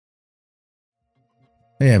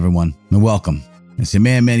Hey everyone, and welcome. It's your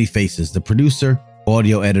man Manny Faces, the producer,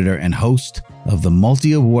 audio editor, and host of the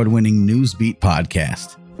multi-award-winning Newsbeat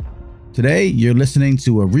podcast. Today, you're listening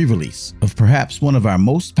to a re-release of perhaps one of our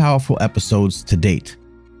most powerful episodes to date.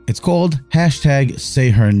 It's called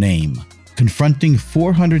 #Say Her Name, Confronting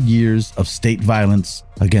 400 Years of State Violence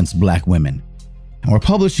Against Black Women. And we're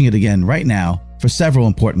publishing it again right now for several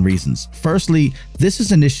important reasons. Firstly, this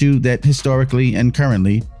is an issue that historically and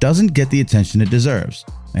currently doesn't get the attention it deserves.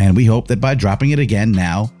 And we hope that by dropping it again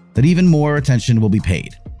now, that even more attention will be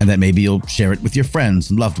paid, and that maybe you'll share it with your friends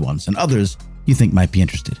and loved ones and others you think might be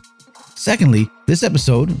interested. Secondly, this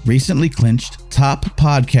episode recently clinched top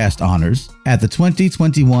podcast honors at the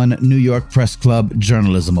 2021 New York Press Club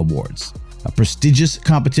Journalism Awards, a prestigious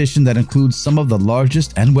competition that includes some of the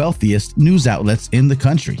largest and wealthiest news outlets in the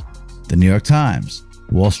country. The New York Times,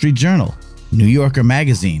 Wall Street Journal, New Yorker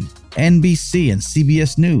Magazine, NBC and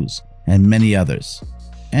CBS News, and many others.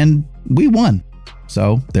 And we won.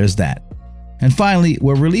 So there's that. And finally,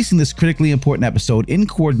 we're releasing this critically important episode in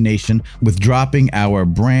coordination with dropping our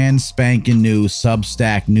brand spanking new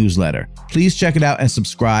Substack newsletter. Please check it out and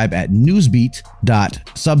subscribe at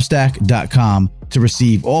newsbeat.substack.com to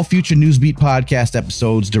receive all future Newsbeat podcast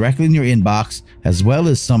episodes directly in your inbox, as well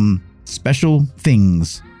as some special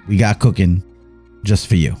things we got cooking just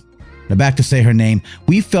for you. Now back to Say Her Name.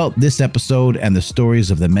 We felt this episode and the stories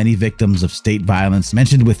of the many victims of state violence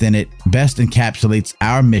mentioned within it best encapsulates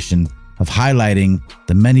our mission of highlighting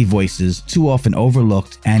the many voices too often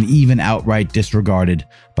overlooked and even outright disregarded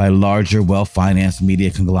by larger, well-financed media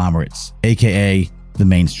conglomerates, aka the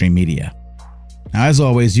mainstream media. Now, as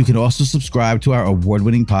always, you can also subscribe to our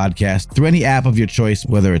award-winning podcast through any app of your choice,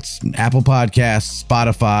 whether it's Apple Podcasts,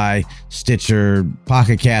 Spotify, Stitcher,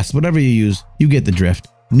 Pocket Casts, whatever you use, you get the drift.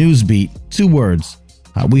 Newsbeat, 2 words.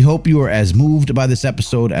 We hope you are as moved by this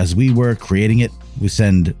episode as we were creating it. We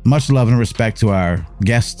send much love and respect to our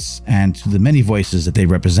guests and to the many voices that they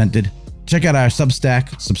represented. Check out our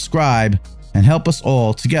Substack, subscribe, and help us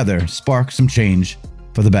all together spark some change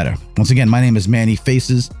for the better. Once again, my name is Manny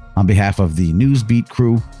Faces. On behalf of the Newsbeat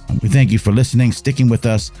crew, we thank you for listening, sticking with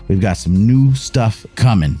us. We've got some new stuff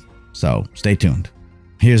coming, so stay tuned.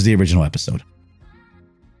 Here's the original episode.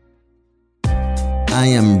 I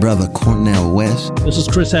am Brother Cornell West. This is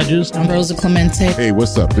Chris Hedges. I'm Rosa Clemente. Hey,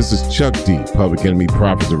 what's up? This is Chuck D, Public Enemy,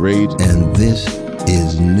 Prophets of Rage. And this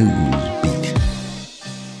is Newsbeat.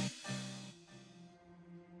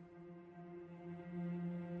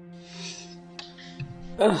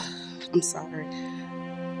 I'm sorry.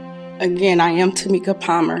 Again, I am Tamika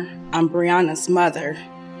Palmer. I'm Breonna's mother.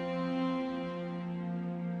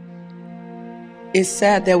 It's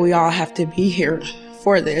sad that we all have to be here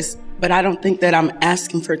for this, but I don't think that I'm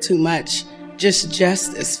asking for too much. Just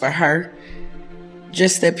justice for her.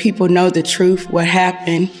 Just that people know the truth, what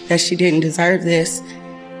happened, that she didn't deserve this,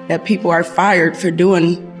 that people are fired for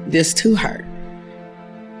doing this to her.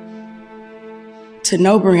 To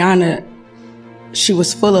know Breonna, she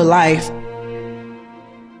was full of life.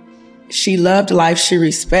 She loved life. She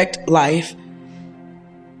respected life.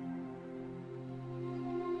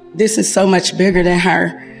 This is so much bigger than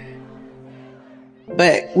her.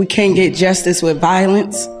 But we can't get justice with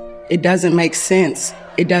violence. It doesn't make sense.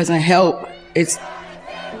 It doesn't help. It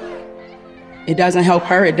doesn't help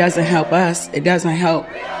her. It doesn't help us. It doesn't help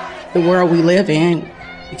the world we live in.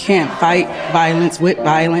 You can't fight violence with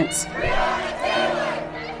violence.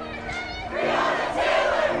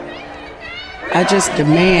 I just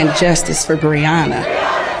demand justice for Breonna.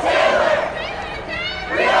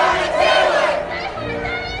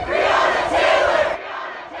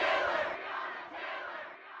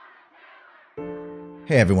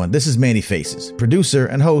 Hey everyone, this is Manny Faces, producer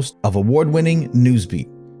and host of award-winning Newsbeat,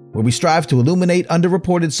 where we strive to illuminate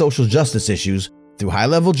underreported social justice issues through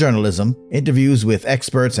high-level journalism, interviews with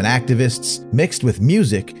experts and activists, mixed with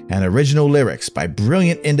music and original lyrics by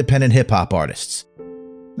brilliant independent hip-hop artists.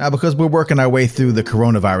 Now, because we're working our way through the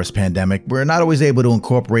coronavirus pandemic, we're not always able to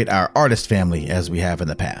incorporate our artist family as we have in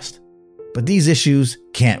the past. But these issues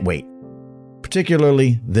can't wait,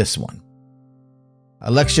 particularly this one.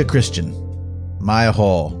 Alexia Christian, Maya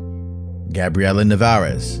Hall, Gabriela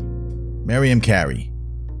Navarez, Miriam Carey,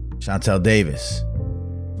 Chantel Davis,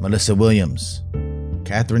 Melissa Williams,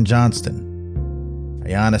 Katherine Johnston,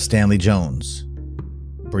 Ayanna Stanley Jones,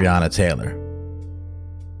 Breonna Taylor.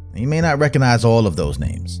 You may not recognize all of those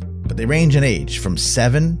names, but they range in age from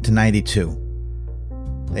 7 to 92.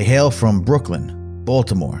 They hail from Brooklyn,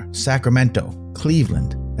 Baltimore, Sacramento,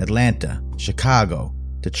 Cleveland, Atlanta, Chicago,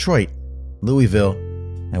 Detroit, Louisville,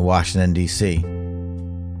 and Washington, D.C.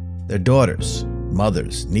 Their daughters,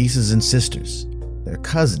 mothers, nieces and sisters, their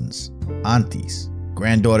cousins, aunties,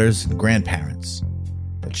 granddaughters and grandparents,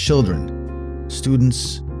 their children,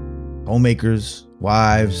 students, homemakers,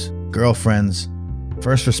 wives, girlfriends,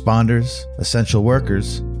 first responders, essential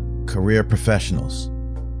workers, career professionals.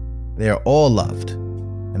 They are all loved,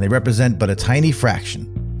 and they represent but a tiny fraction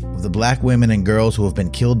of the Black women and girls who have been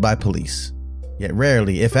killed by police, yet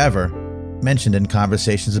rarely, if ever, mentioned in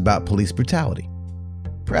conversations about police brutality.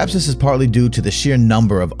 Perhaps this is partly due to the sheer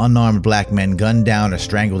number of unarmed Black men gunned down or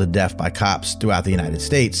strangled to death by cops throughout the United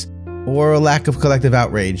States, or a lack of collective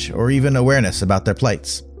outrage or even awareness about their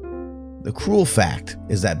plights. The cruel fact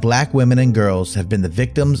is that Black women and girls have been the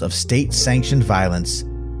victims of state-sanctioned violence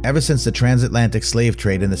ever since the transatlantic slave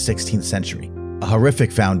trade in the 16th century, a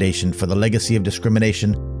horrific foundation for the legacy of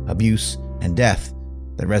discrimination, abuse, and death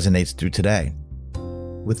that resonates through today.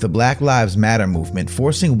 With the Black Lives Matter movement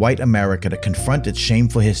forcing white America to confront its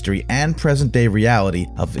shameful history and present-day reality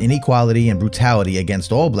of inequality and brutality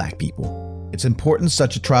against all Black people, it's important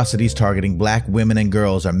such atrocities targeting Black women and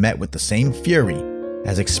girls are met with the same fury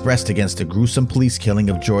as expressed against the gruesome police killing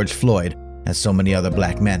of George Floyd and so many other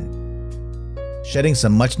Black men. Shedding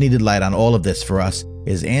some much-needed light on all of this for us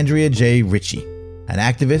is Andrea J. Ritchie, an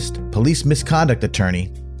activist, police misconduct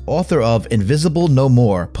attorney, author of Invisible No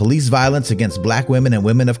More: Police Violence Against Black Women and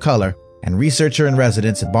Women of Color, and researcher in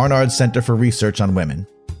residence at Barnard Center for Research on Women,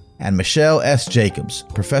 and Michelle S. Jacobs,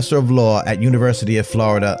 professor of law at University of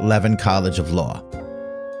Florida Levin College of Law.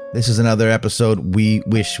 This is another episode we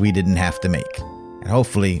wish we didn't have to make, and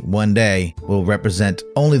hopefully one day will represent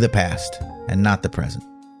only the past and not the present.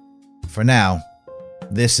 For now,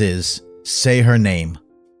 this is Say Her Name,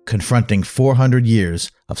 confronting 400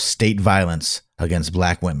 years of state violence against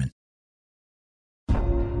Black women.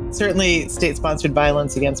 Certainly, state-sponsored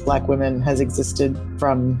violence against Black women has existed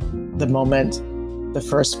from the moment the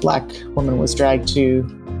first Black woman was dragged to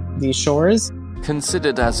these shores.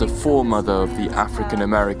 Considered as a foremother of the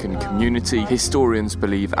African-American community, historians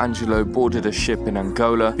believe Angelo boarded a ship in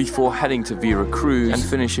Angola before heading to Veracruz and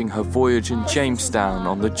finishing her voyage in Jamestown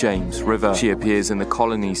on the James River. She appears in the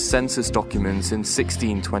colony's census documents in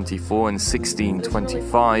 1624 and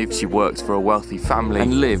 1625. She worked for a wealthy family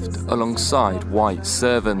and lived alongside white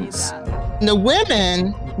servants. The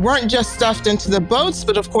women weren't just stuffed into the boats,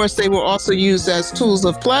 but of course they were also used as tools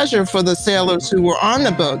of pleasure for the sailors who were on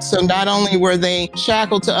the boats. So not only were they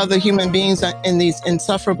shackled to other human beings in these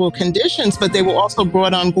insufferable conditions, but they were also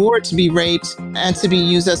brought on board to be raped and to be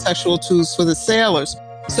used as sexual tools for the sailors.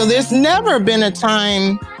 So there's never been a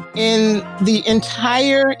time in the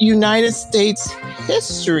entire United States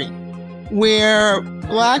history where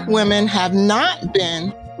Black women have not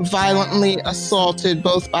been violently assaulted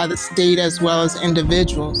both by the state as well as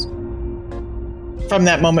individuals. From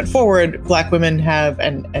that moment forward, Black women have,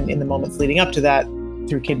 and in the moments leading up to that,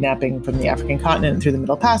 through kidnapping from the African continent and through the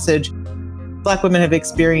Middle Passage, Black women have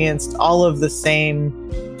experienced all of the same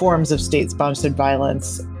forms of state-sponsored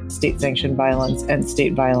violence, state-sanctioned violence, and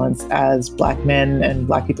state violence as Black men and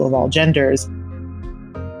Black people of all genders,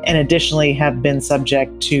 and additionally have been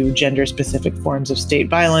subject to gender-specific forms of state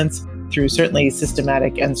violence through certainly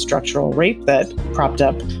systematic and structural rape that propped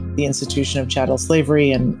up the institution of chattel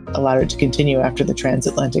slavery and allowed it to continue after the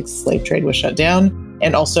transatlantic slave trade was shut down,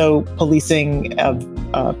 and also policing of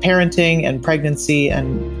parenting and pregnancy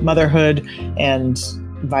and motherhood and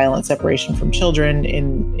violent separation from children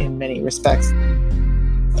in many respects.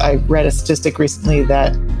 I read a statistic recently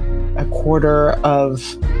that a quarter of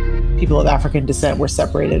people of African descent were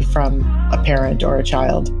separated from a parent or a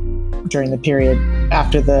child during the period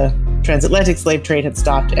after the transatlantic slave trade had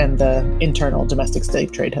stopped and the internal domestic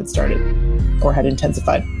slave trade had started or had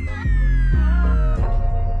intensified.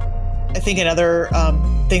 I think another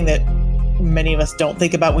thing that many of us don't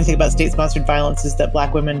think about when we think about state-sponsored violence is that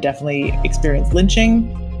Black women definitely experience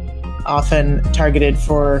lynching, often targeted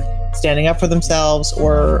for standing up for themselves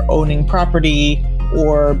or owning property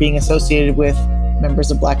or being associated with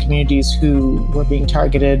members of Black communities who were being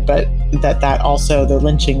targeted, but that also, the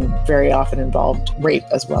lynching very often involved rape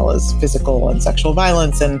as well as physical and sexual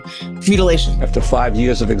violence and mutilation. After 5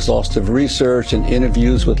 years of exhaustive research and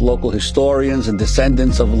interviews with local historians and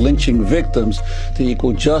descendants of lynching victims, the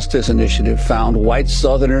Equal Justice Initiative found white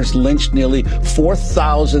Southerners lynched nearly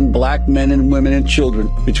 4,000 Black men and women and children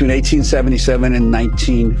between 1877 and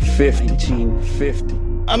 1950.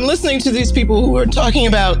 I'm listening to these people who are talking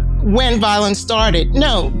about when violence started.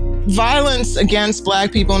 No, violence against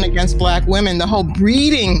Black people and against Black women, the whole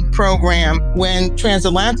breeding program, when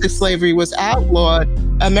transatlantic slavery was outlawed,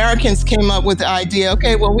 Americans came up with the idea,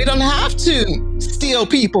 okay, well, we don't have to steal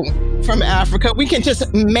people from Africa. We can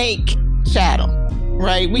just make chattel,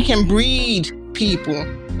 right? We can breed people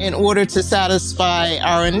in order to satisfy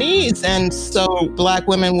our needs. And so Black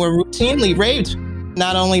women were routinely raped,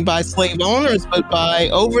 not only by slave owners, but by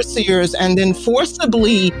overseers, and then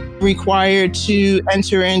forcibly required to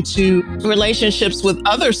enter into relationships with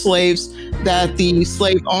other slaves that the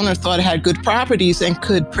slave owner thought had good properties and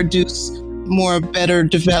could produce more better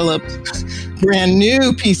developed, brand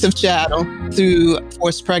new piece of chattel through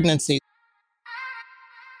forced pregnancy.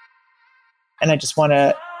 And I just want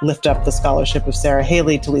to lift up the scholarship of Sarah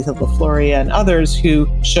Haley, Talitha LaFloria, and others who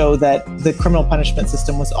show that the criminal punishment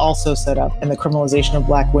system was also set up, and the criminalization of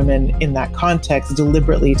Black women in that context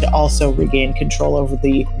deliberately to also regain control over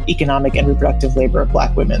the economic and reproductive labor of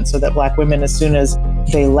Black women, so that Black women, as soon as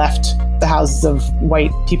they left the houses of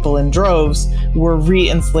white people in droves, were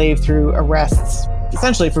re-enslaved through arrests,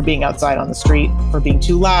 essentially for being outside on the street, for being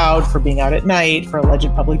too loud, for being out at night, for alleged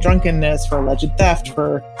public drunkenness, for alleged theft,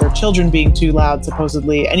 for their children being too loud,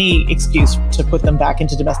 supposedly any excuse to put them back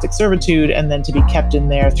into domestic servitude and then to be kept in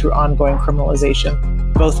there through ongoing criminalization.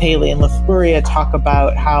 Both Haley and LaFloria talk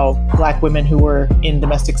about how Black women who were in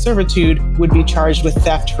domestic servitude would be charged with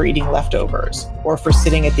theft for eating leftovers, or for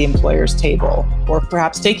sitting at the employer's table, or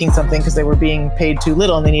perhaps taking something because they were being paid too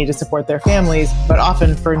little and they needed to support their families, but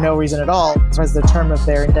often for no reason at all. As the term of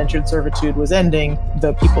their indentured servitude was ending,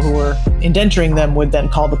 the people who were indenturing them would then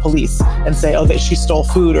call the police and say, oh, she stole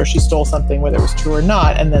food or she stole something, whether it was true or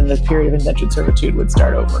not, and then the period of indentured servitude would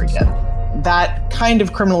start over again. That kind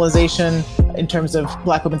of criminalization in terms of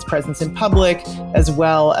Black women's presence in public, as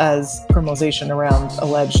well as criminalization around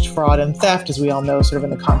alleged fraud and theft, as we all know, sort of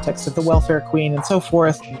in the context of the welfare queen and so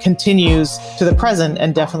forth, continues to the present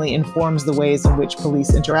and definitely informs the ways in which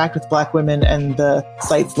police interact with Black women and the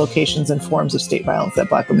sites, locations, and forms of state violence that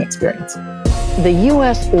Black women experience. The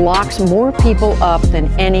U.S. locks more people up than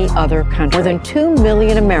any other country. More than 2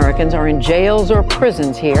 million Americans are in jails or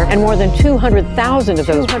prisons here, and more than 200,000 of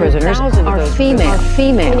those prisoners are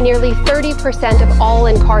female. Nearly 30% of all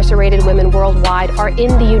incarcerated women worldwide are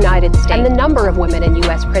in the United States, and the number of women in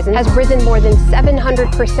U.S. prisons has risen more than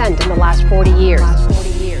 700% in the last 40 years.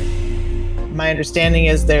 My understanding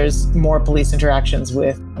is there's more police interactions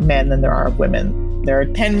with men than there are of women. There are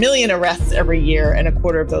 10 million arrests every year, and a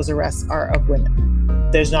quarter of those arrests are of women.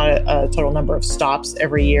 There's not a total number of stops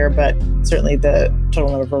every year, but certainly the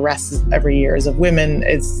total number of arrests every year is of women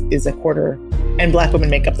is a quarter, and Black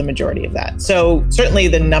women make up the majority of that. So certainly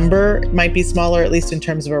the number might be smaller, at least in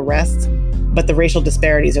terms of arrests, but the racial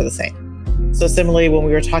disparities are the same. So similarly, when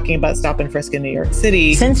we were talking about stop and frisk in New York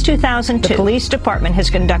City, since 2002, the police department has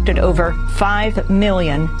conducted over 5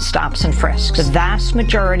 million stops and frisks. The vast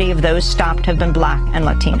majority of those stopped have been Black and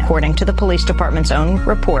Latino. According to the police department's own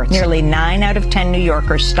report, nearly 9 out of 10 New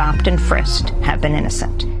Yorkers stopped and frisked have been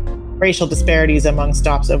innocent. Racial disparities among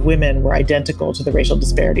stops of women were identical to the racial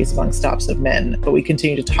disparities among stops of men. But we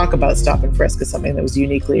continue to talk about stop and frisk as something that was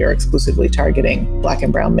uniquely or exclusively targeting Black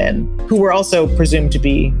and brown men, who were also presumed to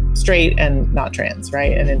be straight and not trans,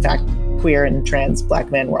 right? And in fact, queer and trans Black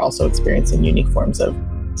men were also experiencing unique forms of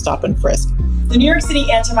stop and frisk. The New York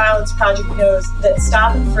City Anti-Violence Project knows that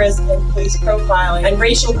stop and frisk and police profiling and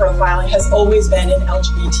racial profiling has always been an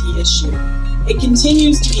LGBT issue. It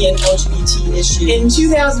continues to be an LGBT issue. In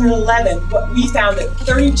 2011, what we found that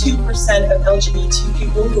 32% of LGBT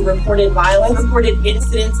people who reported violence reported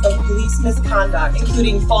incidents of police misconduct,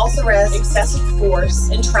 including false arrest, excessive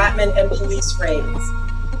force, entrapment, and police raids.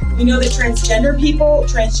 We know that transgender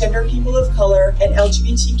people of color, and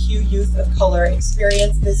LGBTQ youth of color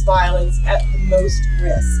experience this violence at the most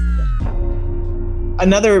risk.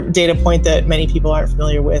 Another data point that many people aren't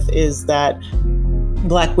familiar with is that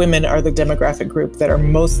Black women are the demographic group that are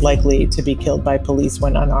most likely to be killed by police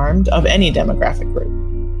when unarmed of any demographic group.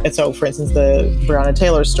 And so, for instance, the Breonna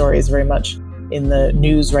Taylor story is very much in the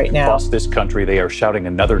news right now. Across this country, they are shouting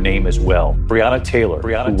another name as well. Breonna Taylor,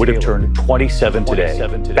 who would have turned 27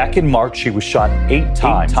 today. Back in March, she was shot 8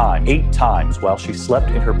 times while she slept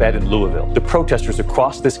in her bed in Louisville. The protesters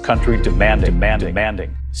across this country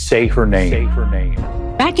demanding, say her name.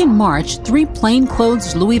 Back in March, 3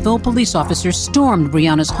 plainclothes Louisville police officers stormed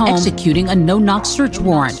Breonna's home, executing a no-knock search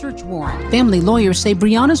warrant. Family lawyers say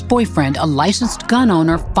Breonna's boyfriend, a licensed gun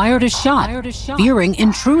owner, fired a shot, fearing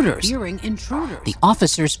intruders. The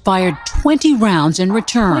officers fired 20 rounds in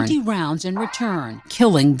return,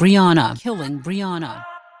 killing Breonna.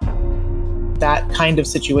 That kind of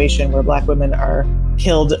situation where Black women are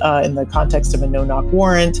killed in the context of a no-knock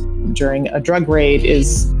warrant during a drug raid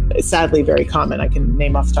is sadly very common. I can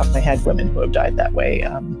name off the top of my head women who have died that way.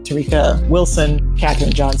 Tarika Wilson,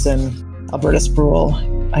 Katherine Johnson, Alberta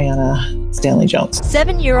Spruill, Ayanna Stanley Jones.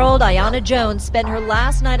 7-year-old Ayanna Jones spent her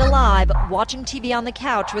last night alive watching TV on the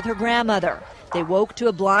couch with her grandmother. They woke to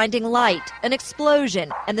a blinding light, an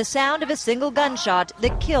explosion, and the sound of a single gunshot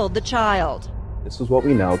that killed the child. This is what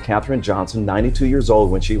we know. Katherine Johnson, 92 years old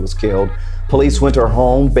when she was killed. Police went to her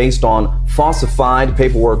home based on falsified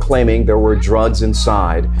paperwork claiming there were drugs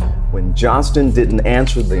inside. When Johnston didn't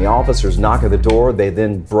answer the officer's knock at the door, they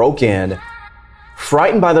then broke in.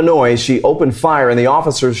 Frightened by the noise, she opened fire and the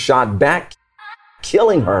officers shot back,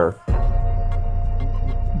 killing her.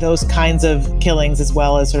 Those kinds of killings, as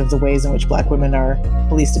well as sort of the ways in which Black women are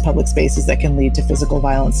policed in public spaces that can lead to physical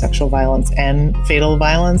violence, sexual violence, and fatal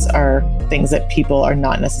violence, are things that people are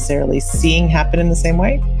not necessarily seeing happen in the same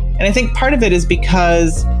way. And I think part of it is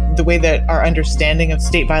because the way that our understanding of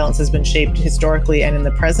state violence has been shaped historically and in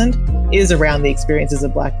the present is around the experiences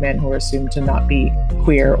of Black men who are assumed to not be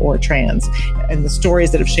queer or trans. And the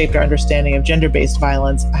stories that have shaped our understanding of gender-based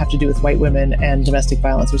violence have to do with white women and domestic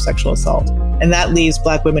violence or sexual assault. And that leaves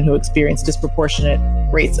Black women who experience disproportionate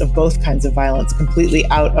rates of both kinds of violence completely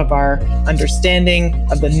out of our understanding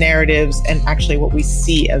of the narratives and actually what we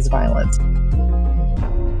see as violence.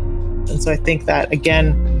 And so I think that,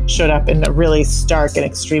 again, showed up in a really stark and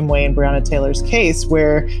extreme way in Breonna Taylor's case,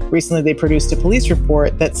 where recently they produced a police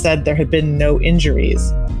report that said there had been no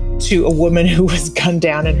injuries to a woman who was gunned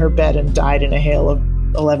down in her bed and died in a hail of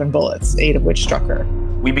 11 bullets, 8 of which struck her.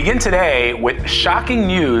 We begin today with shocking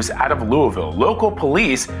news out of Louisville. Local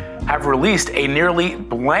police have released a nearly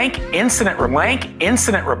blank incident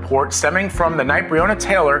report stemming from the night Breonna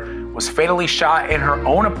Taylor was fatally shot in her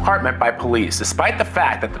own apartment by police, despite the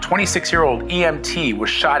fact that the 26-year-old EMT was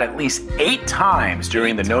shot at least 8 times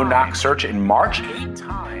during the no-knock search in March. 8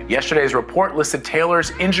 times. Yesterday's report listed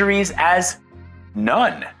Taylor's injuries as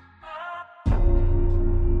none.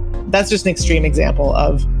 That's just an extreme example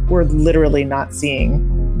of we're literally not seeing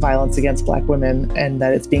violence against Black women, and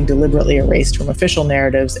that it's being deliberately erased from official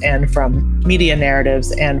narratives and from media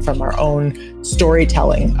narratives and from our own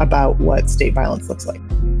storytelling about what state violence looks like.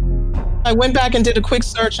 I went back and did a quick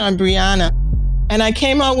search on Breonna, and I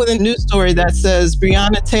came out with a news story that says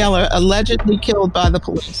Breonna Taylor allegedly killed by the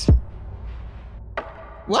police.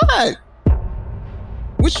 What?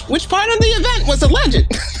 Which part of the event was alleged?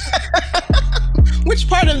 Which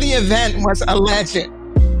part of the event was alleged?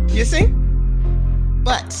 You see?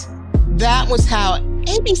 But that was how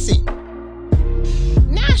ABC,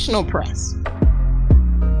 national press,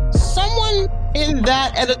 someone in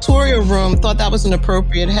that editorial room thought that was an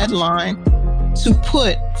appropriate headline to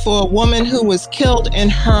put for a woman who was killed in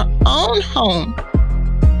her own home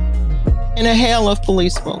in a hail of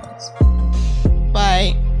police bullets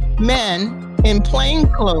by men in plain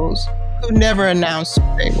clothes who never announced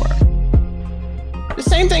who they were. The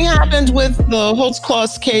same thing happened with the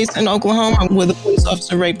Holtzclaw case in Oklahoma, where the police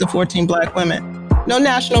officer raped the 14 Black women. No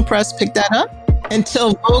national press picked that up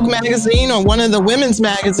until Vogue magazine or one of the women's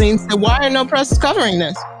magazines said, why are no press covering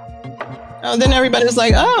this? Oh, then everybody was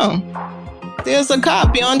like, oh, there's a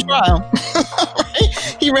cop beyond trial.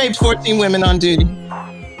 He raped 14 women on duty.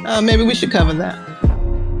 Maybe we should cover that.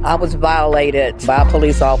 I was violated by a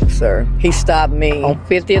police officer. He stopped me on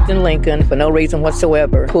 50th and Lincoln for no reason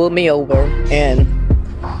whatsoever, pulled me over and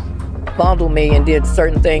fondled me and did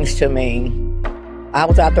certain things to me. I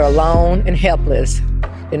was out there alone and helpless,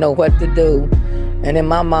 didn't know what to do. And in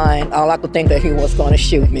my mind, all I could think that he was going to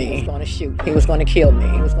shoot me. He was going to kill me.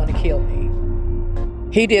 He was going to kill me.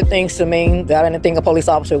 He did things to me that I didn't think a police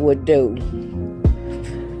officer would do.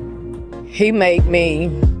 He made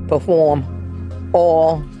me perform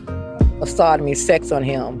all of sodomy sex on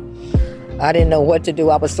him. I didn't know what to do.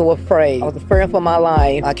 I was so afraid. I was afraid for my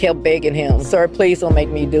life. I kept begging him, sir, please don't make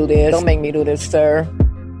me do this. Don't make me do this, sir.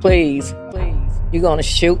 Please. You're going to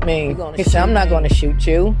shoot me. He said, I'm not going to shoot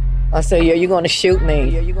you. I said, yeah, you're going to shoot me.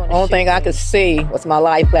 The only thing I could see was my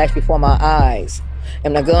life flash before my eyes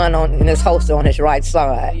and the gun in his holster on his right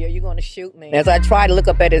side. Yeah, you're going to shoot me. As I tried to look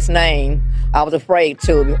up at his name, I was afraid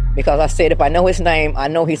to, because I said, if I know his name, I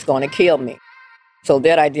know he's going to kill me. So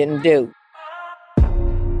that I didn't do.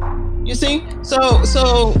 You see,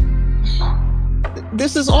 so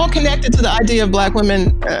this is all connected to the idea of Black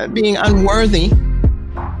women being unworthy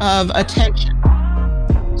of attention.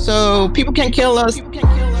 So people can kill us.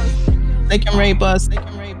 They can rape us.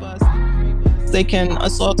 They can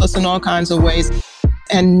assault us in all kinds of ways,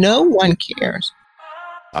 and no one cares.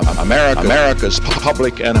 America's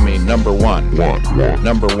public enemy number one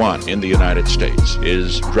in the United States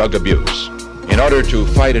is drug abuse. In order to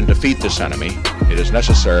fight and defeat this enemy, it is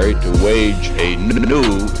necessary to wage a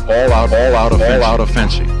new all-out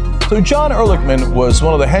offensive. So John Ehrlichman was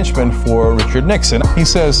one of the henchmen for Richard Nixon. He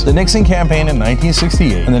says the Nixon campaign in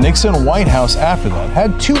 1968 and the Nixon White House after that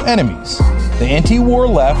had two enemies, the anti-war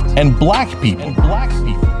left and black people.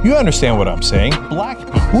 You understand what I'm saying? Black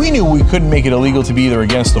people. We knew we couldn't make it illegal to be either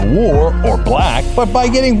against the war or black, but by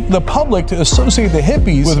getting the public to associate the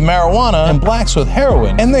hippies with marijuana and blacks with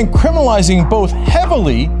heroin, and then criminalizing both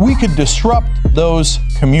heavily, we could disrupt those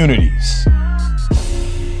communities.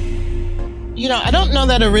 You know, I don't know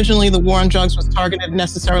that originally the war on drugs was targeted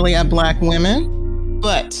necessarily at black women,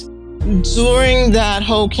 but during that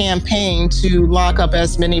whole campaign to lock up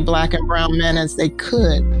as many black and brown men as they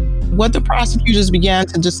could, what the prosecutors began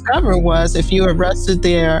to discover was if you arrested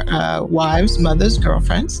their wives, mothers,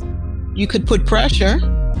 girlfriends, you could put pressure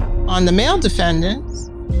on the male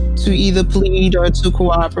defendants to either plead or to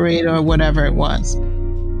cooperate or whatever it was.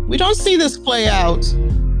 We don't see this play out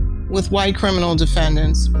with white criminal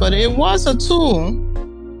defendants, but it was a tool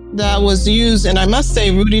that was used, and I must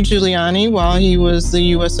say Rudy Giuliani, while he was the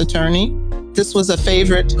U.S. attorney, this was a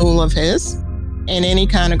favorite tool of his in any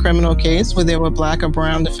kind of criminal case where there were black or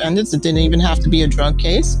brown defendants. It didn't even have to be a drug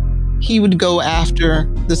case. He would go after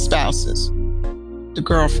the spouses, the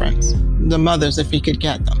girlfriends, the mothers, if he could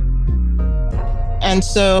get them. And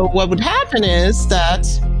so what would happen is that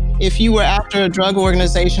if you were after a drug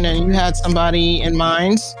organization and you had somebody in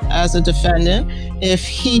mind as a defendant, if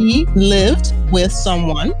he lived with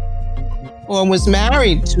someone or was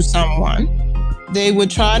married to someone, they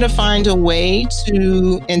would try to find a way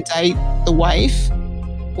to indict the wife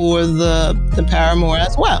or the paramour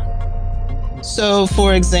as well. So,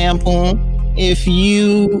 for example, if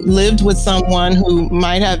you lived with someone who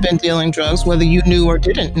might have been dealing drugs, whether you knew or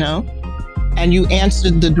didn't know, and you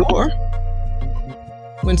answered the door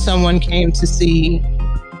when someone came to see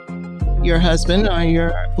your husband or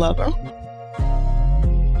your lover,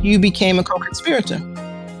 you became a co-conspirator.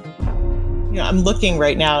 You know, I'm looking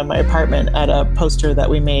right now in my apartment at a poster that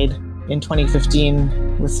we made in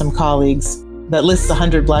 2015 with some colleagues that lists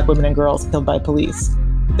 100 black women and girls killed by police.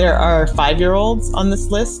 There are 5-year-olds on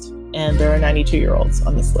this list, and there are 92-year-olds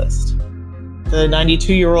on this list. The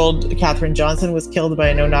 92-year-old Katherine Johnson was killed by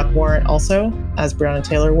a no-knock warrant also, as Breonna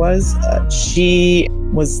Taylor was. She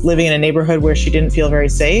was living in a neighborhood where she didn't feel very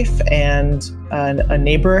safe, and a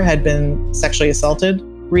neighbor had been sexually assaulted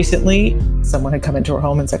recently. Someone had come into her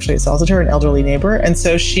home and sexually assaulted her, an elderly neighbor. And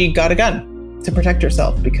so she got a gun to protect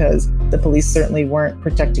herself because the police certainly weren't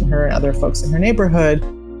protecting her and other folks in her neighborhood.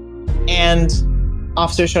 And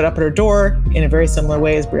officers showed up at her door in a very similar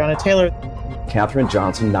way as Breonna Taylor. Katherine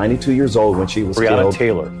Johnson, 92 years old when she was killed. Breonna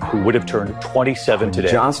Taylor, who would have turned 27 today.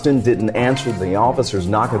 Johnston didn't answer the officers'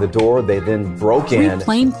 knock at the door. They then broke in. 3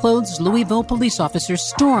 plainclothes Louisville police officers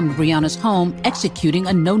stormed Breonna's home, executing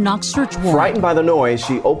a no-knock search warrant. Frightened by the noise,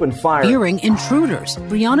 she opened fire. Fearing intruders,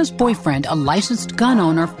 Breonna's boyfriend, a licensed gun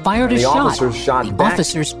owner, fired a shot. The officers shot back. The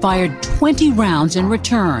officers fired 20 rounds in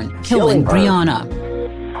return, killing Breonna.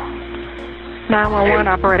 911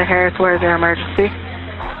 operator Harris, where is your emergency?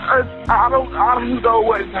 I don't know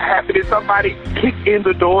what's happening. Somebody kicked in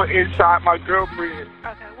the door and shot my girlfriend.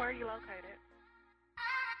 Okay, where are you located?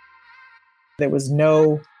 There was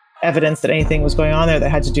no evidence that anything was going on there that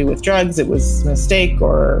had to do with drugs. It was a mistake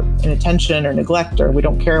or inattention or neglect, or we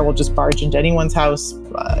don't care, we'll just barge into anyone's house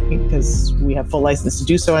because we have full license to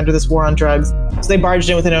do so under this war on drugs. So they barged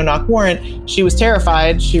in with a no-knock warrant. She was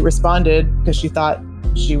terrified. She responded because she thought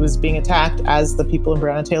she was being attacked, as the people in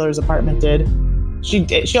Breonna Taylor's apartment did.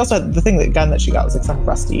 She also had the gun that she got was like some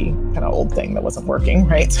rusty kind of old thing that wasn't working,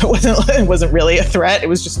 right? So it wasn't really a threat. It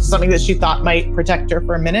was just something that she thought might protect her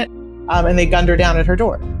for a minute. And they gunned her down at her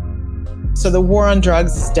door. So the war on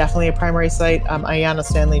drugs is definitely a primary site. Ayanna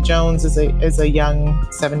Stanley Jones is a young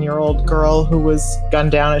 7-year-old girl who was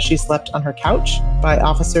gunned down as she slept on her couch by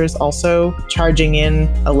officers, also charging in,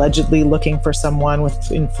 allegedly looking for someone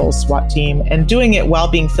in full SWAT team, and doing it while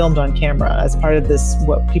being filmed on camera as part of this,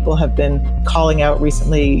 what people have been calling out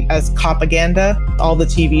recently as copaganda. All the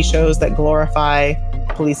TV shows that glorify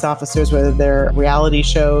police officers, whether they're reality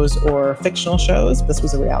shows or fictional shows. This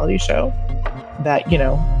was a reality show that,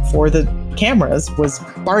 for the cameras was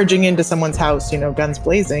barging into someone's house, guns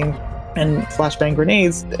blazing and flashbang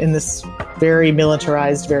grenades in this very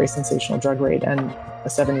militarized, very sensational drug raid. And a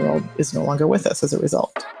 7-year-old is no longer with us as a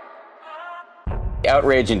result.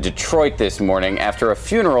 Outrage in Detroit this morning after a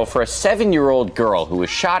funeral for a 7-year-old girl who was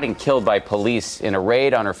shot and killed by police in a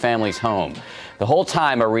raid on her family's home. The whole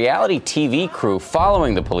time, a reality TV crew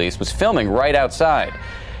following the police was filming right outside.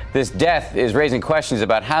 This death is raising questions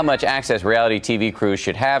about how much access reality TV crews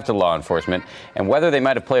should have to law enforcement and whether they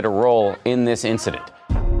might have played a role in this incident.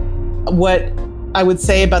 What I would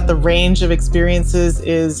say about the range of experiences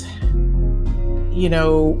is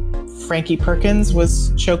Frankie Perkins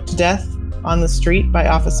was choked to death on the street by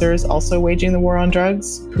officers also waging the war on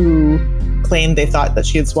drugs, who claimed they thought that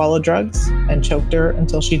she had swallowed drugs and choked her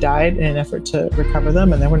until she died in an effort to recover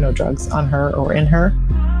them, and there were no drugs on her or in her.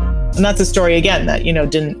 And that's a story, again, that,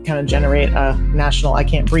 didn't kind of generate a national I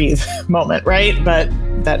can't breathe moment, right? But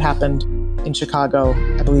that happened in Chicago,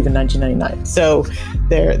 I believe, in 1999. So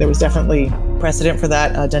there was definitely precedent for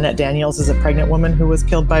that. Danette Daniels is a pregnant woman who was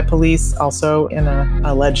killed by police, also in an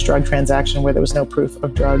alleged drug transaction where there was no proof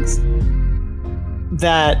of drugs.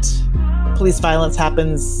 That police violence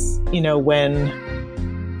happens,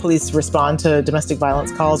 when police respond to domestic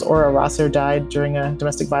violence calls. Ora Rosser died during a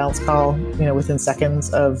domestic violence call, within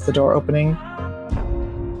seconds of the door opening.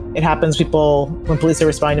 It happens when police are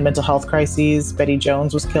responding to mental health crises. Betty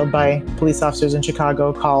Jones was killed by police officers in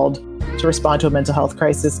Chicago called to respond to a mental health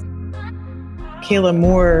crisis. Kayla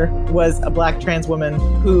Moore was a Black trans woman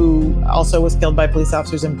who also was killed by police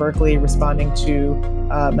officers in Berkeley responding to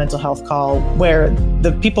a mental health call, where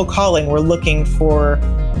the people calling were looking for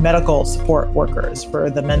medical support workers for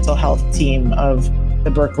the mental health team of the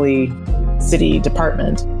Berkeley City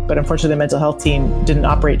Department. But unfortunately, the mental health team didn't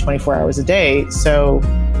operate 24 hours a day. So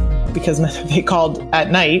because they called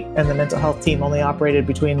at night and the mental health team only operated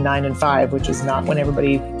between 9 and 5, which is not when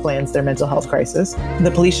everybody plans their mental health crisis,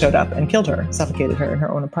 the police showed up and killed her, suffocated her in her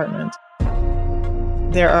own apartment.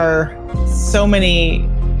 There are so many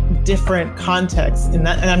different contexts in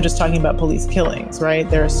that, and I'm just talking about police killings, right?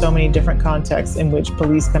 There are so many different contexts in which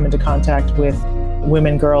police come into contact with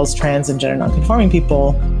women, girls, trans, and gender nonconforming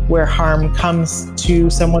people, where harm comes to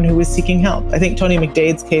someone who is seeking help. I think Tony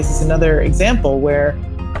McDade's case is another example where,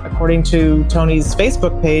 according to Tony's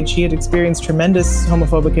Facebook page, he had experienced tremendous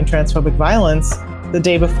homophobic and transphobic violence the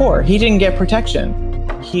day before. He didn't get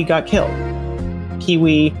protection. He got killed.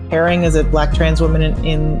 Kiwi Herring is a Black trans woman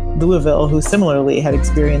in Louisville who similarly had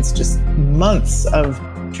experienced just months of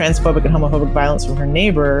transphobic and homophobic violence from her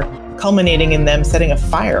neighbor, culminating in them setting a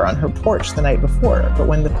fire on her porch the night before. But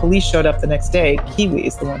when the police showed up the next day, Kiwi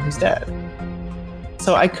is the one who's dead.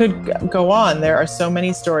 So I could go on. There are so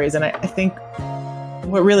many stories. And I think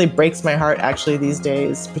what really breaks my heart actually these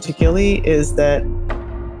days particularly is that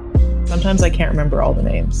sometimes I can't remember all the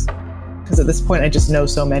names. Because at this point I just know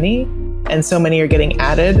so many, and so many are getting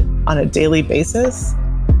added on a daily basis.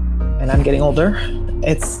 And I'm getting older.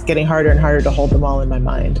 It's getting harder and harder to hold them all in my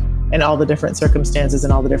mind, and all the different circumstances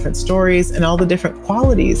and all the different stories and all the different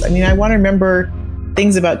qualities. I mean, I want to remember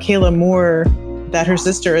things about Kayla Moore that her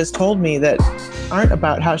sister has told me that aren't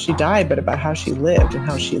about how she died, but about how she lived and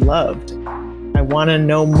how she loved. I want to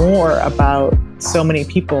know more about so many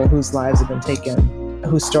people whose lives have been taken,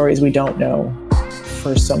 whose stories we don't know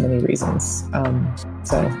for so many reasons.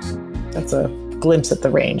 So that's a glimpse at the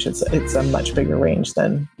range. It's a much bigger range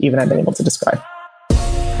than even I've been able to describe.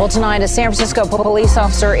 Well, tonight, a San Francisco police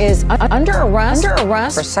officer is under arrest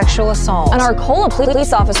for sexual assault. An Arcola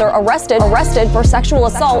police officer arrested for sexual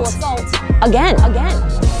assault again.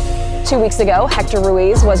 2 weeks ago, Hector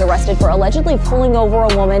Ruiz was arrested for allegedly pulling over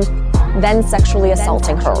a woman, then sexually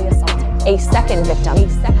assaulting her. A second victim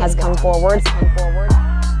has come forward.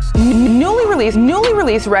 Newly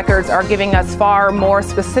released records are giving us far more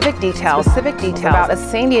specific details about a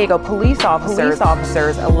San Diego police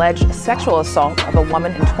officer's alleged sexual assault of a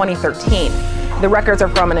woman in 2013. The records are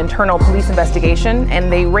from an internal police investigation,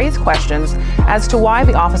 and they raise questions as to why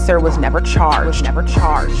the officer was never charged.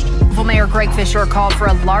 Mayor Greg Fisher called for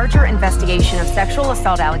a larger investigation of sexual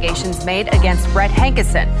assault allegations made against Brett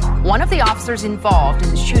Hankeson, one of the officers involved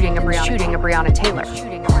in the shooting of Breonna Taylor.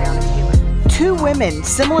 Two women,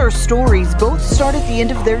 similar stories, both start at the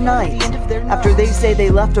end of their night. After they say they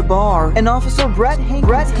left a bar, and Officer Brett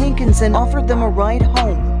Hankinson offered them a ride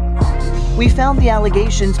home. We found the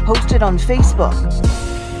allegations posted on Facebook.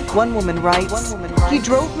 One woman writes, "He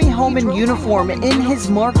drove me home in uniform in his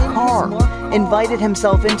marked car, invited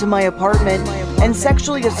himself into my apartment, and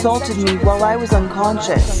sexually assaulted me while I was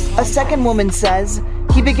unconscious." A second woman says,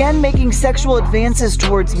 "He began making sexual advances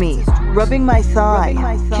towards me, rubbing my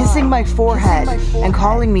thigh, kissing my forehead, and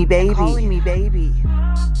calling me baby."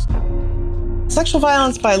 Sexual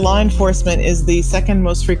violence by law enforcement is the second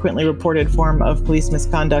most frequently reported form of police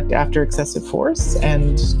misconduct after excessive force,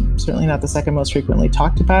 and certainly not the second most frequently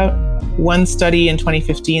talked about. One study in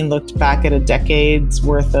 2015 looked back at a decade's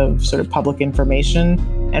worth of sort of public information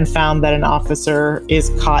and found that an officer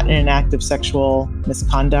is caught in an act of sexual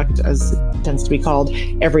misconduct, as it tends to be called,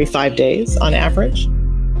 every 5 days on average.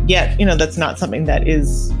 Yet, that's not something that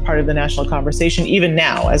is part of the national conversation, even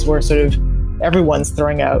now, as we're everyone's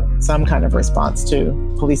throwing out some kind of response to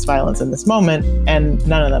police violence in this moment, and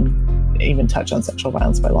none of them even touch on sexual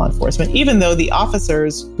violence by law enforcement, even though the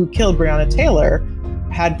officers who killed Breonna Taylor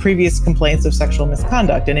had previous complaints of sexual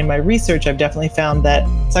misconduct. And in my research, I've definitely found that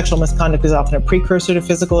sexual misconduct is often a precursor to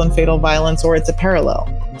physical and fatal violence, or it's a parallel.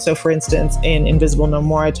 So for instance, in Invisible No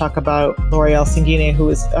More, I talk about L'Oreal Singine, who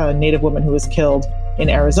is a Native woman who was killed in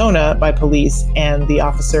Arizona by police, and the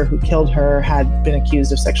officer who killed her had been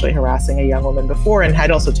accused of sexually harassing a young woman before and had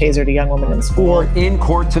also tasered a young woman in school. In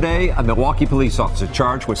court today, a Milwaukee police officer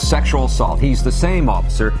charged with sexual assault. He's the same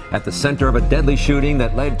officer at the center of a deadly shooting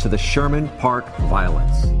that led to the Sherman Park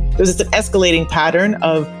violence. There's an escalating pattern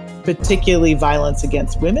of particularly violence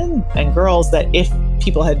against women and girls that if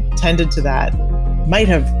people had tended to that, might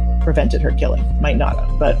have prevented her killing, might not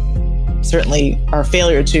have, but certainly our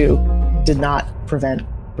failure to did not prevent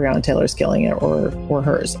Breonna Taylor's killing or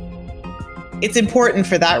hers. It's important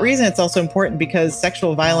for that reason. It's also important because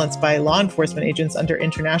sexual violence by law enforcement agents under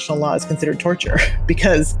international law is considered torture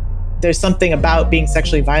because there's something about being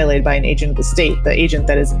sexually violated by an agent of the state, the agent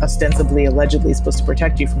that is ostensibly, allegedly supposed to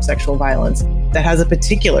protect you from sexual violence, that has a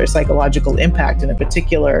particular psychological impact and a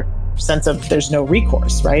particular sense of there's no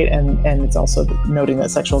recourse, right? And it's also noting that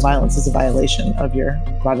sexual violence is a violation of your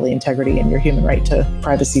bodily integrity and your human right to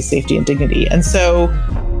privacy, safety, and dignity. And so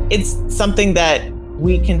it's something that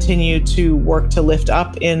we continue to work to lift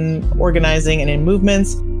up in organizing and in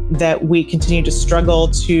movements, that we continue to struggle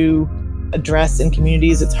to address in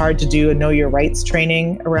communities. It's hard to do a know your rights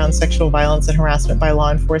training around sexual violence and harassment by law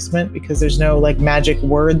enforcement because there's no like magic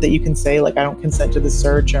word that you can say, like, I don't consent to the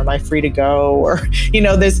search, or am I free to go? Or,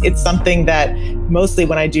 it's something that mostly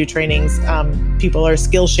when I do trainings, people are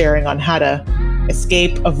skill sharing on how to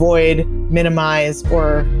escape, avoid, minimize,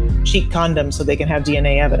 or cheat condoms so they can have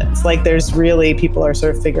DNA evidence. Like people are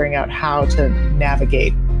sort of figuring out how to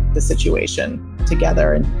navigate the situation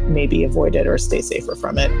together and maybe avoid it or stay safer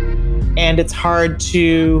from it. And it's hard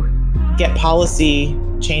to get policy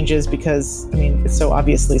changes because, it's so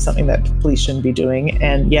obviously something that police shouldn't be doing.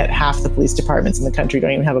 And yet half the police departments in the country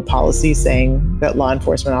don't even have a policy saying that law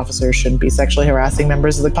enforcement officers shouldn't be sexually harassing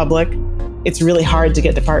members of the public. It's really hard to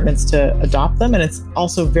get departments to adopt them. And it's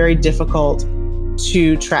also very difficult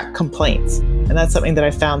to track complaints. And that's something that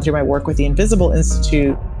I found through my work with the Invisible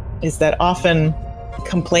Institute, is that often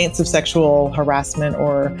complaints of sexual harassment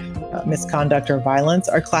or misconduct or violence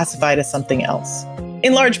are classified as something else.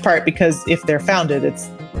 In large part because if they're founded, it's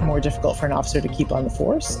more difficult for an officer to keep on the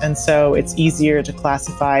force. And so it's easier to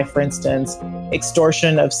classify, for instance,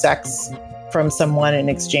 extortion of sex from someone in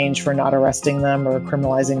exchange for not arresting them or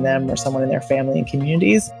criminalizing them or someone in their family and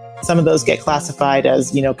communities. Some of those get classified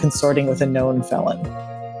as, consorting with a known felon.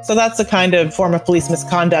 So that's a kind of form of police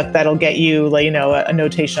misconduct that'll get you, a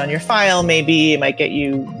notation on your file. Maybe it might get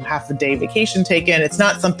you half a day vacation taken. It's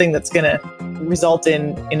not something that's going to result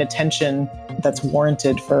in attention that's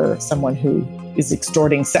warranted for someone who is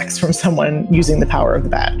extorting sex from someone using the power of the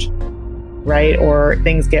badge, right? Or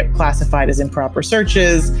things get classified as improper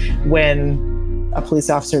searches when a police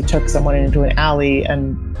officer took someone into an alley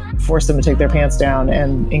and forced them to take their pants down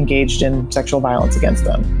and engaged in sexual violence against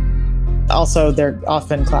them. Also, they're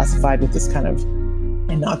often classified with this kind of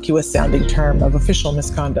innocuous sounding term of official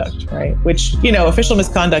misconduct, right? Which, official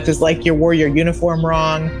misconduct is like you wore your uniform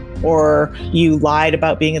wrong, or you lied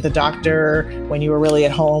about being at the doctor when you were really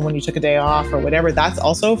at home when you took a day off or whatever. That's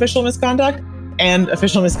also official misconduct. And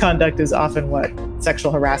official misconduct is often what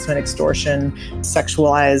sexual harassment, extortion,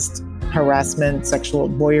 sexualized harassment, sexual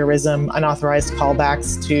voyeurism, unauthorized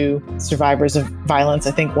callbacks to survivors of violence.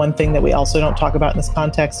 I think one thing that we also don't talk about in this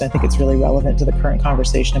context, I think it's really relevant to the current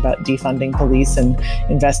conversation about defunding police and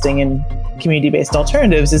investing in community-based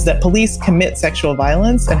alternatives, is that police commit sexual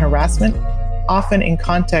violence and harassment often in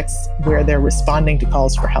contexts where they're responding to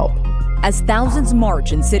calls for help. As thousands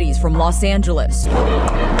march in cities from Los Angeles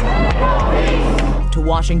to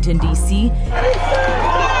Washington, D.C.,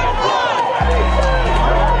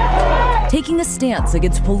 taking a stance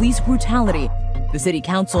against police brutality, the city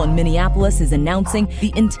council in Minneapolis is announcing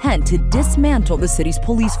the intent to dismantle the city's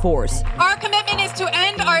police force. Our commitment is to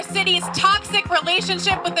end our city's toxic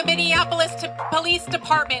relationship with the Minneapolis Police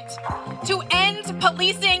Department, to end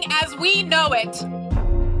policing as we know it.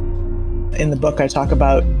 In the book, I talk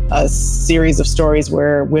about a series of stories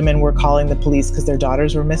where women were calling the police because their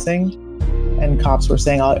daughters were missing. And cops were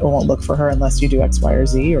saying, I won't look for her unless you do X, Y, or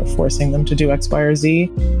Z, or forcing them to do X, Y, or Z.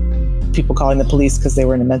 People calling the police because they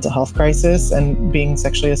were in a mental health crisis and being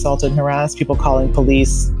sexually assaulted and harassed. People calling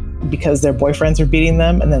police because their boyfriends were beating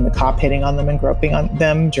them, and then the cop hitting on them and groping on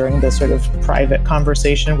them during the sort of private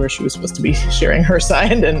conversation where she was supposed to be sharing her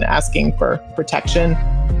side and asking for protection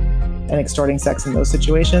and extorting sex in those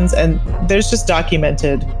situations. And there's just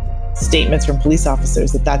documented statements from police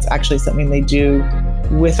officers that that's actually something they do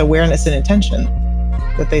with awareness and intention.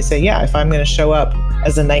 That they say, yeah, if I'm going to show up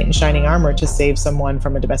as a knight in shining armor to save someone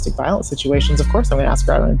from a domestic violence situation, of course I'm going to ask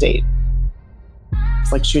her out on a date.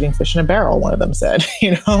 It's like shooting fish in a barrel, one of them said.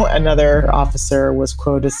 Another officer was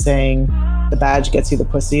quoted as saying, the badge gets you the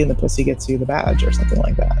pussy and the pussy gets you the badge, or something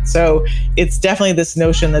like that. So it's definitely this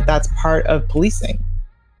notion that that's part of policing,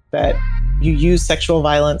 that you use sexual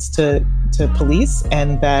violence to police,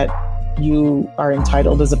 and that you are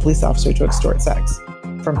entitled as a police officer to extort sex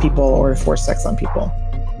from people or force sex on people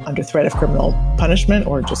under threat of criminal punishment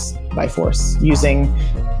or just by force, using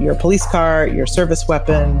your police car, your service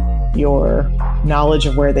weapon, your knowledge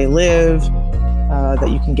of where they live, that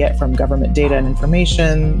you can get from government data and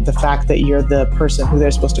information, the fact that you're the person who they're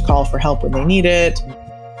supposed to call for help when they need it,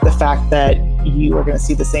 the fact that you are going to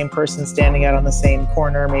see the same person standing out on the same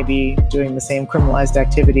corner, maybe doing the same criminalized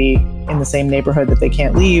activity in the same neighborhood that they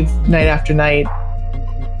can't leave night after night.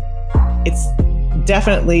 It's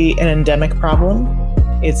definitely an endemic problem.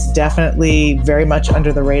 It's definitely very much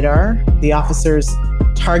under the radar. The officers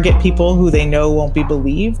target people who they know won't be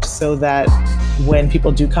believed, so that when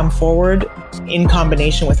people do come forward, in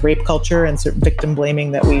combination with rape culture and certain victim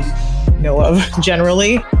blaming that we know of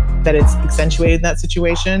generally, that it's accentuated in that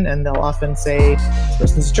situation. And they'll often say, this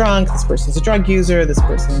person's drunk, this person's a drug user, this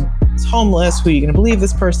person is homeless, who are you going to believe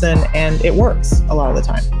this person? And it works a lot of the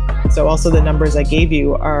time. So also the numbers I gave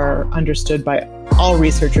you are understood by all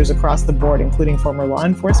researchers across the board, including former law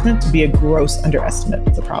enforcement, to be a gross underestimate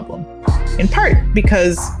of the problem. In part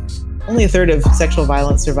because only a third of sexual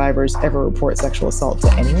violence survivors ever report sexual assault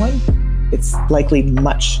to anyone. It's likely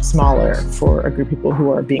much smaller for a group of people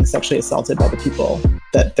who are being sexually assaulted by the people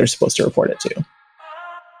that they're supposed to report it to.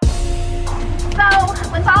 So,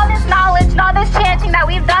 with all this knowledge and all this chanting that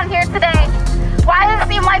we've done here today, why does it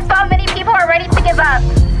seem like so many people are ready to give up?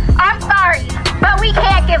 I'm sorry, but we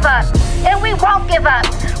can't give up, and we won't give up.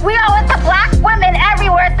 We owe it to Black women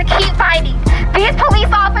everywhere to keep fighting. These police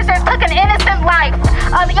officers took an innocent life,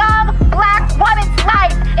 a young Black woman's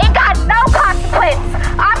life, and got no consequence.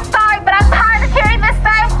 I'm sorry, but I'm tired of hearing this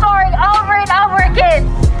same story over and over again.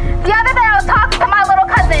 The other day I was talking to my little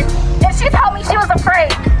cousin, and she told me she was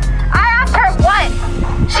afraid. I asked her what?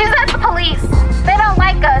 She said the police. They don't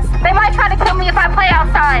like us. They might try to kill me if I play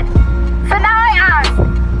outside. So now I ask,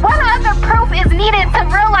 what other proof is needed to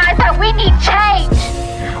realize that we need change?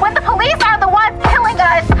 When the police are the ones killing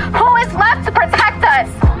us, who is left to protect us?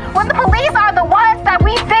 When the police are the ones that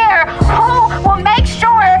we fear, who will make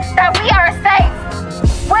sure that we are safe?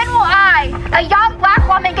 When will I, a young Black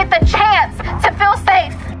woman, get the chance to feel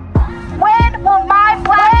safe? When will my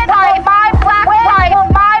Black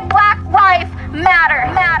life matter?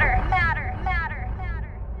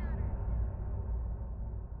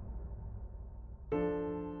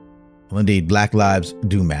 Well, indeed, Black lives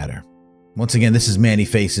do matter. Once again, this is Manny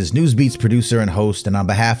Faces, Newsbeat's producer and host, and on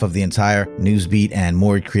behalf of the entire Newsbeat and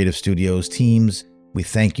Maury Creative Studios teams, we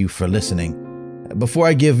thank you for listening. Before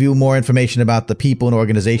I give you more information about the people and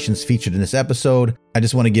organizations featured in this episode, I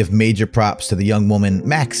just want to give major props to the young woman,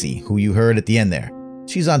 Maxie, who you heard at the end there.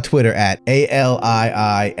 She's on Twitter at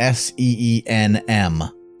ALIISEENM,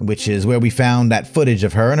 which is where we found that footage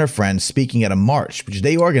of her and her friends speaking at a march, which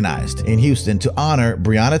they organized in Houston to honor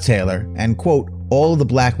Breonna Taylor and, quote, all of the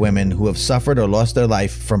Black women who have suffered or lost their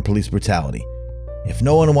life from police brutality. If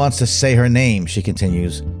no one wants to say her name, she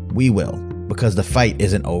continues, we will, because the fight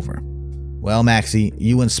isn't over. Well, Maxie,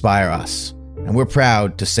 you inspire us, and we're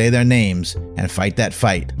proud to say their names and fight that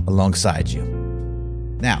fight alongside you.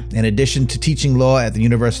 Now, in addition to teaching law at the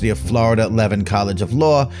University of Florida Levin College of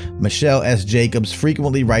Law, Michelle S. Jacobs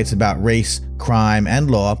frequently writes about race, crime,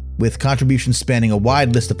 and law, with contributions spanning a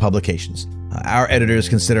wide list of publications. Our editors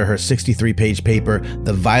consider her 63-page paper,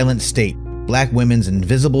 The Violent State, Black Women's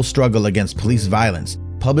Invisible Struggle Against Police Violence,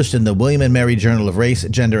 published in the William & Mary Journal of Race,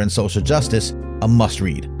 Gender, and Social Justice, a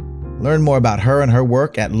must-read. Learn more about her and her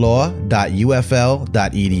work at law.ufl.edu.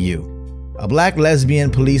 A Black lesbian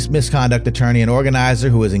police misconduct attorney and organizer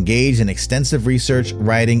who is engaged in extensive research,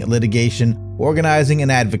 writing, litigation, organizing,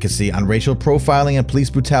 and advocacy on racial profiling and police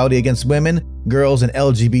brutality against women, girls, and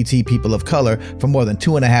LGBT people of color for more than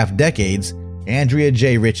 2.5 decades, Andrea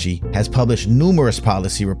J. Ritchie has published numerous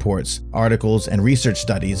policy reports, articles, and research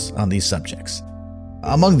studies on these subjects.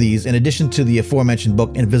 Among these, in addition to the aforementioned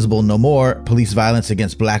book Invisible No More, Police Violence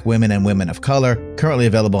Against Black Women and Women of Color, currently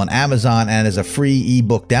available on Amazon and as a free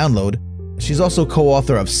ebook download, she's also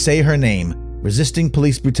co-author of Say Her Name, Resisting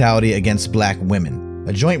Police Brutality Against Black Women,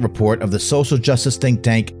 a joint report of the social justice think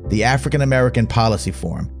tank, the African American Policy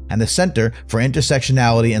Forum, and the Center for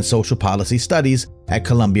Intersectionality and Social Policy Studies at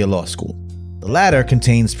Columbia Law School. The latter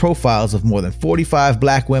contains profiles of more than 45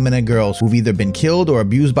 black women and girls who've either been killed or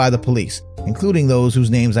abused by the police, including those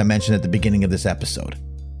whose names I mentioned at the beginning of this episode.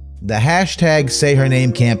 The hashtag Say Her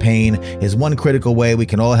Name campaign is one critical way we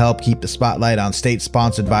can all help keep the spotlight on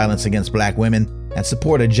state-sponsored violence against black women and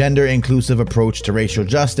support a gender-inclusive approach to racial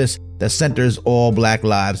justice that centers all black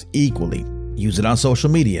lives equally. Use it on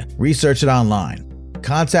social media. Research it online.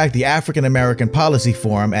 Contact the African American Policy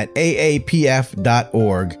Forum at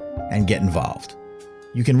aapf.org and get involved.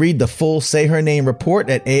 You can read the full Say Her Name report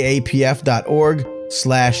at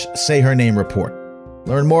aapf.org/sayhernamерeport.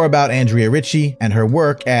 Learn more about Andrea Ritchie and her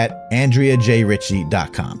work at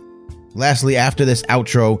andreajritchie.com. Lastly, after this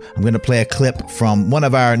outro, I'm going to play a clip from one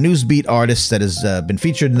of our Newsbeat artists that has been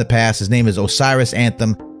featured in the past. His name is Osiris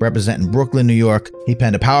Anthem, representing Brooklyn, New York. He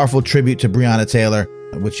penned a powerful tribute to Breonna Taylor,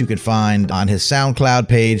 which you can find on his SoundCloud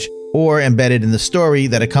page or embedded in the story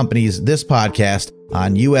that accompanies this podcast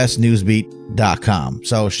on usnewsbeat.com.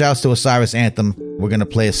 So shouts to Osiris Anthem. We're going to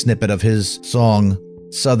play a snippet of his song,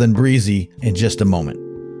 Southern Breezy, in just a moment.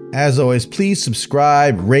 As always, please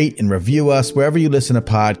subscribe, rate, and review us wherever you listen to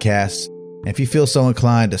podcasts. And if you feel so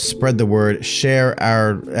inclined to spread the word, share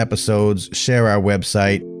our episodes, share our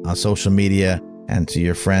website on social media, and to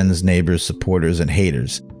your friends, neighbors, supporters, and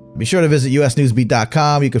haters. Be sure to visit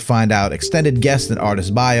usnewsbeat.com. You can find out extended guest and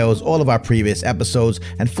artist bios, all of our previous episodes,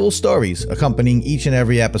 and full stories accompanying each and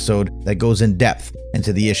every episode that goes in depth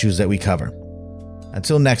into the issues that we cover.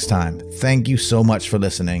 Until next time, thank you so much for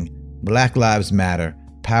listening. Black Lives Matter.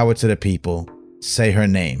 Power to the people. Say her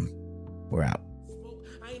name. We're out.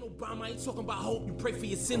 I ain't talking about hope. You pray for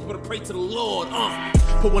your sins, but I pray to the Lord.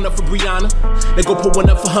 Put one up for Breonna. Then go put one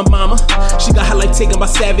up for her mama. She got her life taken by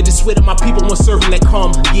savages. Swear to my people won't serve them that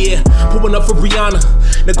karma. Yeah, put one up for Breonna.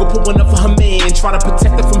 Then go put one up for her man. Try to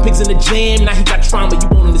protect her from pigs in the jam. Now he got trauma, you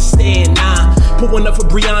won't understand. Nah, put one up for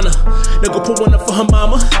Breonna. Then go put one up for her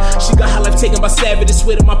mama. She got her life taken by savages.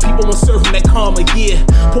 Swear to my people won't serve them that karma. Yeah,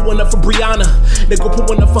 put one up for Breonna. Then go put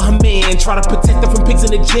one up for her man. Try to protect her from pigs in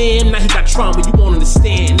the jam. Now he got trauma, you won't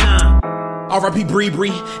understand. Nah. R.I.P.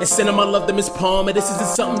 Bree, and sending my love to Miss Palmer. This isn't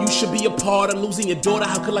something you should be a part of. Losing your daughter,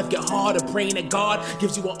 how could life get harder? Praying that God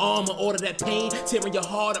gives you an arm and order that pain. Tearing your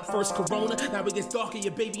heart up, first corona. Now it gets darker,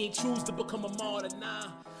 your baby ain't choose to become a martyr. Nah,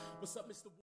 what's up, Mr.